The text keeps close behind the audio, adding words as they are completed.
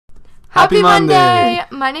Happy Monday!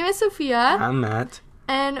 My name is Sophia. I'm Matt.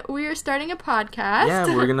 And we are starting a podcast.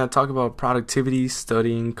 Yeah, we're going to talk about productivity,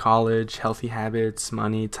 studying, college, healthy habits,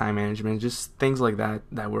 money, time management, just things like that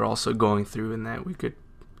we're also going through and that we could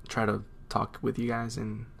try to talk with you guys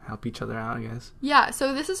and help each other out, I guess. Yeah,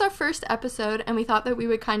 so this is our first episode, and we thought that we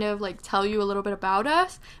would kind of tell you a little bit about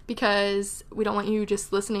us because we don't want you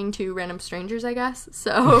just listening to random strangers, I guess.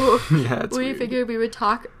 So yeah, we figured we would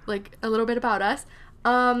talk a little bit about us.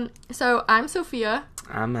 So I'm Sophia.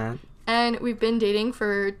 I'm Matt. And we've been dating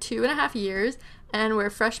for 2.5 years, and we're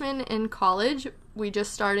freshmen in college. We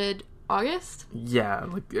just started August. Yeah,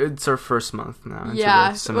 it's our first month now into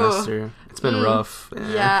the semester. Ugh. It's been rough.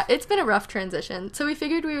 Yeah, it's been a rough transition. So we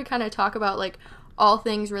figured we would kind of talk about all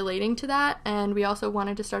things relating to that, and we also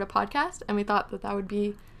wanted to start a podcast, and we thought that would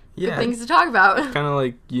be good things to talk about. Kind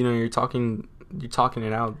of you're talking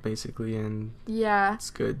it out basically, and yeah, it's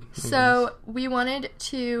good. So we wanted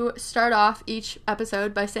to start off each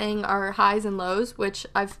episode by saying our highs and lows, which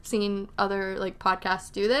I've seen other podcasts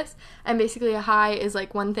do this. And basically a high is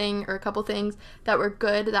one thing or a couple things that were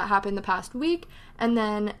good that happened the past week, and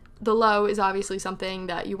then the low is obviously something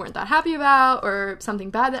that you weren't that happy about or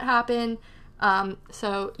something bad that happened.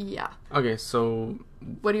 So yeah. Okay, so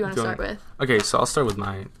what do you want to start with? Okay, so I'll start with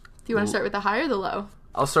mine. Do you want to start with the high or the low?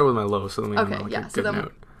 I'll start with my low, so then we have a good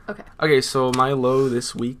note. Okay, so my low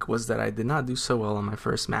this week was that I did not do so well on my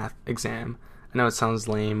first math exam. I know it sounds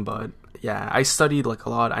lame, but yeah, I studied a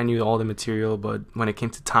lot. I knew all the material, but when it came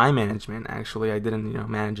to time management, actually, I didn't,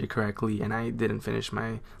 manage it correctly, and I didn't finish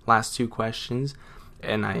my last two questions,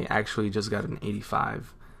 and I actually just got an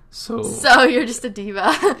 85. So you're just a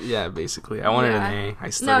diva. Yeah, basically. I wanted an A. I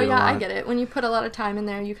studied a lot. I get it. When you put a lot of time in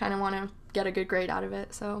there, you kind of want to get a good grade out of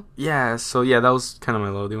it, so. Yeah, that was kind of my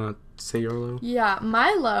low. Do you want to say your low? Yeah, my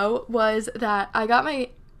low was that I got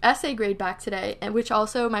my essay grade back today, and which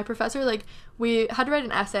also my professor, we had to write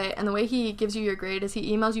an essay, and the way he gives you your grade is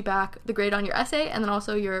he emails you back the grade on your essay and then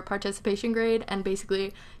also your participation grade and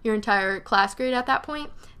basically your entire class grade at that point.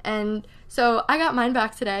 And so I got mine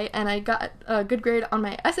back today, and I got a good grade on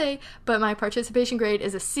my essay, but my participation grade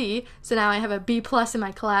is a C, so now I have a B+ in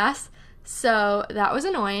my class. So that was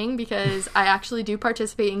annoying because I actually do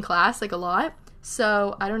participate in class a lot,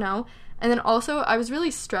 so I don't know. And then also I was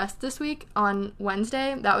really stressed this week on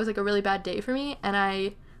Wednesday. That was a really bad day for me, and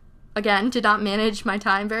I again did not manage my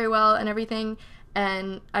time very well and everything,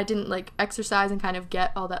 and I didn't exercise and kind of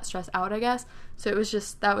get all that stress out, I guess. So it was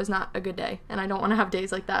just, that was not a good day, and I don't want to have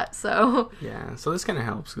days like that, so. Yeah, so this kind of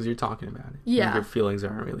helps because you're talking about it. Yeah. Your feelings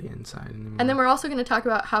aren't really inside anymore. And then we're also going to talk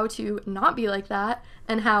about how to not be like that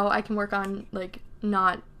and how I can work on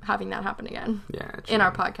not having that happen again. Yeah, true. In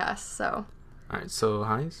our podcast, so. Alright, so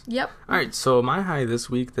highs? Yep. Alright, so my high this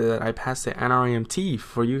week that I passed the NREMT.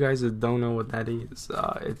 For you guys that don't know what that is,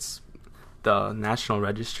 it's the National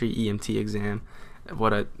Registry EMT exam.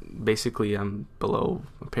 Basically I'm below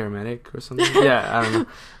a paramedic or something. Yeah, I don't know.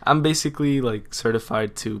 I'm basically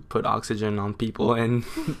certified to put oxygen on people, and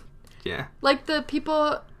yeah. The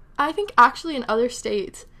people, I think actually in other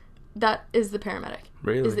states, that is the paramedic.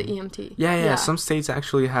 Really? Is the EMT. Yeah. Some states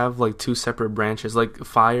actually have two separate branches,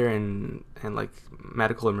 fire and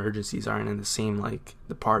medical emergencies aren't in the same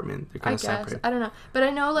department. They're kind of separate. I don't know, but I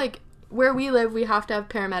know where we live, we have to have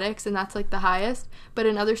paramedics, and that's the highest. But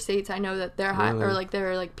in other states, I know that they're high, or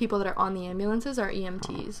they're people that are on the ambulances are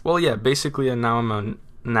EMTs. Well, yeah, basically, now I'm a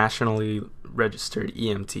nationally registered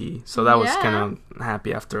EMT, so that was kind of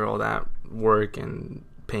happy after all that work and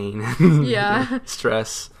pain and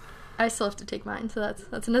stress. I still have to take mine, so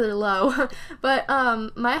that's another low. But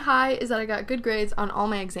my high is that I got good grades on all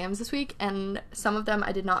my exams this week, and some of them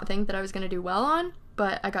I did not think that I was going to do well on,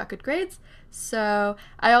 but I got good grades. So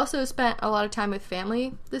I also spent a lot of time with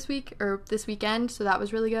family this week, or this weekend, so that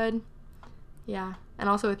was really good. Yeah, and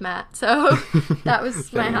also with Matt. So that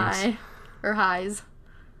was my high, or highs.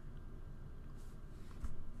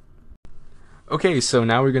 Okay, so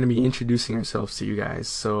now we're going to be introducing ourselves to you guys.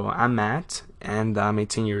 So I'm Matt, and I'm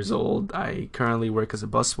 18 years old. I currently work as a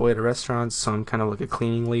busboy at a restaurant, so I'm kind of a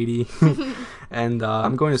cleaning lady. And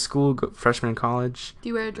I'm going to school, freshman in college. Do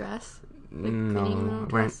you wear a dress? No,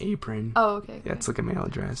 I wear an apron. Oh, okay. Yeah, it's a male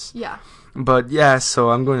dress. Yeah. But yeah,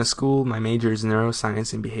 so I'm going to school. My major is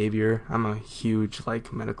neuroscience and behavior. I'm a huge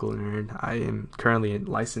medical nerd. I am currently a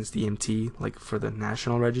licensed EMT for the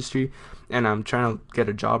National Registry, and I'm trying to get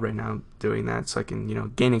a job right now doing that so I can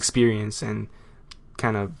gain experience and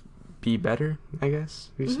kind of be better, I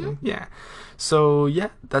guess you say. Yeah. So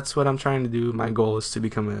yeah, that's what I'm trying to do. My goal is to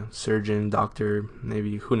become a surgeon, doctor,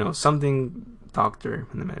 maybe, who knows, something doctor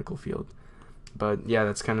in the medical field. But yeah,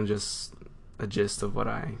 that's kind of just a gist of what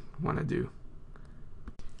I want to do.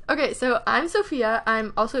 Okay, so I'm Sophia.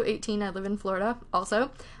 I'm also 18. I live in Florida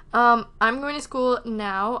also. I'm going to school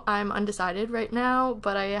now. I'm undecided right now,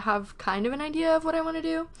 but I have kind of an idea of what I want to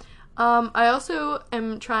do. I also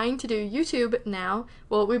am trying to do YouTube now.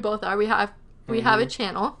 Well, we both are. We have a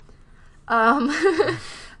channel. I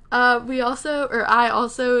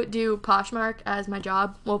also do Poshmark as my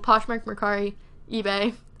job. Well, Poshmark, Mercari,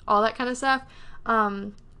 eBay, all that kind of stuff.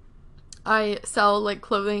 I sell like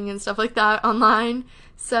clothing and stuff like that online.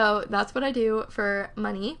 So that's what I do for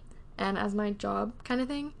money and as my job kind of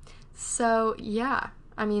thing. So yeah,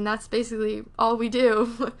 I mean, that's basically all we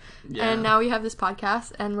do. Yeah. And now we have this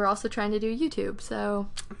podcast, and we're also trying to do YouTube. So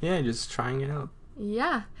Yeah, just trying it out.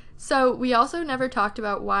 yeah. So we also never talked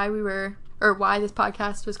about why this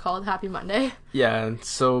podcast was called Happy Monday. Yeah,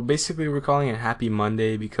 so basically we're calling it Happy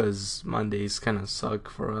Monday because Mondays kind of suck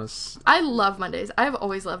for us. I love Mondays. I've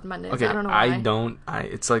always loved Mondays. Okay, I don't know why. I don't.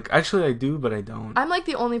 It's like, actually I do, but I don't. I'm like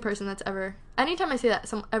the only person that's ever... Anytime I say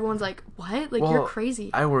that, everyone's like, what? Like, you're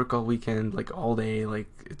crazy. I work all weekend, like all day, like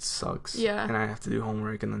it sucks. Yeah. And I have to do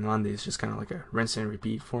homework, and then Monday's just kind of like a rinse and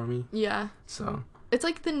repeat for me. Yeah. So. It's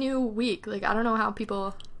like the new week. Like, I don't know how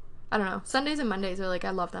people... I don't know. Sundays and Mondays are like,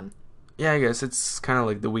 I love them. Yeah, I guess it's kind of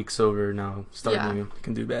like the week's over now. Starting new,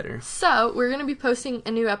 can do better. So, we're going to be posting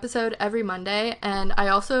a new episode every Monday, and I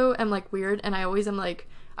also am, like, weird, and I always am, like,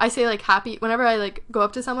 I say, like, happy, whenever I, like, go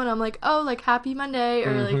up to someone, I'm like, oh, like, happy Monday,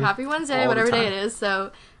 or, like, happy Wednesday, whatever day it is,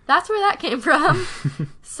 so that's where that came from.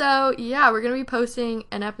 So, yeah, we're going to be posting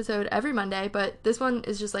an episode every Monday, but this one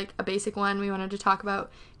is just, like, a basic one. We wanted to talk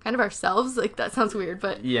about kind of ourselves, like, that sounds weird,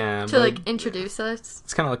 but like, introduce us.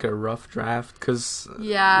 It's kind of like a rough draft, because, it's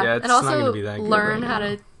and also not going to be that good learn right how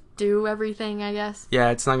now. to do everything, I guess. Yeah,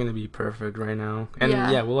 it's not going to be perfect right now. And,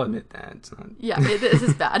 we'll admit that. It's not... Yeah, this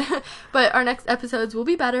is bad. But our next episodes will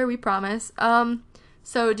be better, we promise.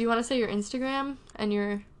 So, do you want to say your Instagram and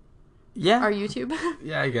your... Yeah. Our YouTube?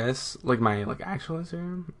 Yeah, I guess. Like my actual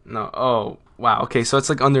Instagram? No. Oh, wow. Okay, so it's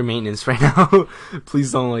like under maintenance right now.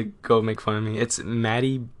 Please don't like go make fun of me. It's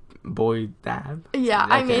Maddie Boy Dab. Yeah,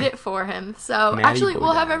 okay. I made it for him. So Maddie actually, Boy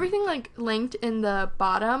we'll have Dab. everything like linked in the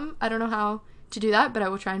bottom. I don't know how to do that, but I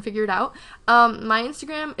will try and figure it out. My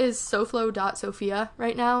Instagram is soflo.sophia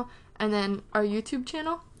right now, and then our YouTube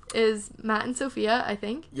channel is Matt and Sophia, I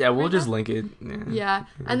think. Yeah, we'll right just now. link it. Yeah,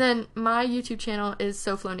 and then my YouTube channel is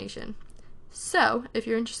SoFlo Nation. So, if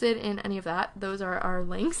you're interested in any of that, those are our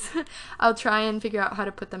links. I'll try and figure out how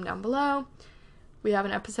to put them down below. We have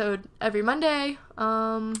an episode every Monday.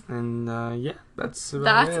 That's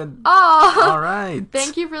about it. All. All right.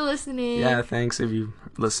 Thank you for listening. Yeah, thanks if you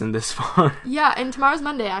listened this far. Yeah, and tomorrow's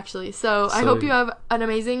Monday, actually. So I hope you have an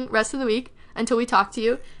amazing rest of the week until we talk to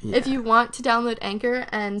you. Yeah. If you want to download Anchor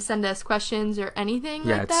and send us questions or anything like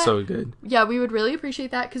that. Yeah, it's so good. Yeah, we would really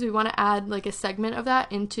appreciate that because we want to add like a segment of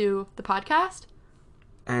that into the podcast.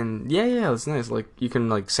 And yeah, it's nice. Like you can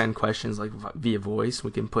like send questions like via voice.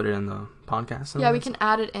 We can put it in the podcast. Yeah, we can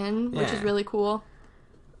add it in, which is really cool.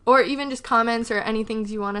 Or even just comments or anything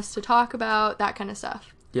you want us to talk about, that kind of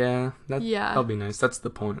stuff. Yeah, that'll be nice. That's the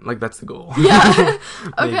point. Like, that's the goal. Yeah.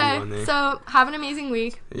 Okay, so have an amazing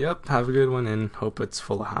week. Yep, have a good one, and hope it's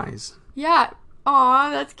full of highs. Yeah. Aw,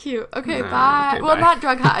 that's cute. Okay, bye. Well, bye. not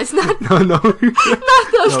drug highs. Not, no. not those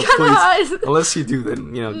kind of highs. Unless you do,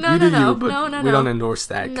 then, you No, do no. you, but No, we don't endorse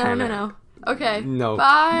that kind of... No. Okay. No.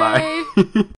 Bye. Bye.